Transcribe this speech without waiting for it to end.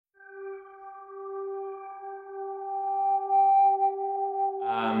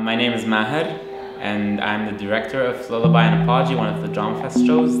My name is Maher, and I'm the director of Lullaby and Apology, one of the Drama Fest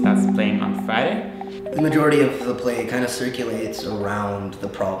shows that's playing on Friday. The majority of the play kind of circulates around the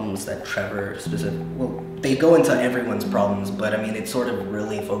problems that Trevor well, they go into everyone's problems, but I mean, it sort of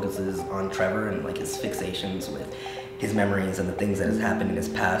really focuses on Trevor and like his fixations with his memories and the things that has happened in his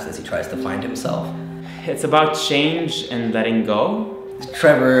past as he tries to find himself. It's about change and letting go.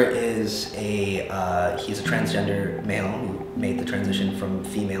 Trevor is he's a transgender male who made the transition from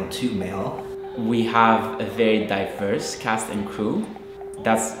female to male. We have a very diverse cast and crew.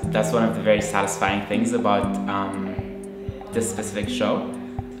 That's one of the very satisfying things about this specific show.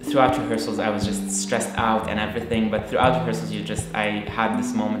 Throughout rehearsals, I was just stressed out and everything, but throughout rehearsals, I had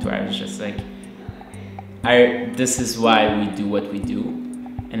this moment where I was just like, this is why we do what we do,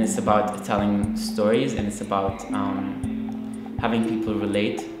 and it's about telling stories, and it's about having people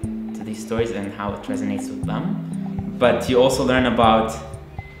relate to these stories and how it resonates with them. But you also learn about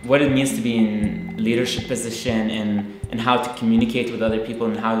what it means to be in leadership position and how to communicate with other people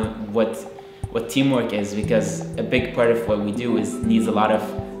and what teamwork is, because a big part of what we do needs a lot of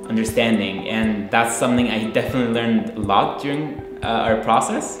understanding, and that's something I definitely learned a lot during our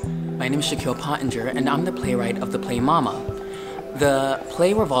process. My name is Shaq Hosein, and I'm the playwright of the play Mama. The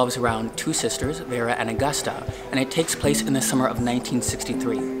play revolves around two sisters, Vera and Augusta, and it takes place in the summer of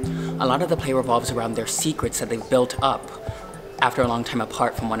 1963. A lot of the play revolves around their secrets that they've built up after a long time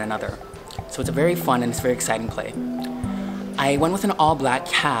apart from one another. So it's a very fun and it's a very exciting play. I went with an all-black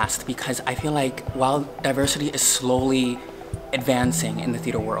cast because I feel like while diversity is slowly advancing in the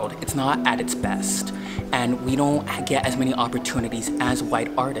theater world, it's not at its best. And we don't get as many opportunities as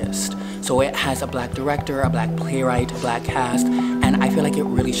white artists. So it has a black director, a black playwright, a black cast, and I feel like it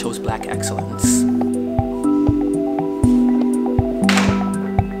really shows black excellence.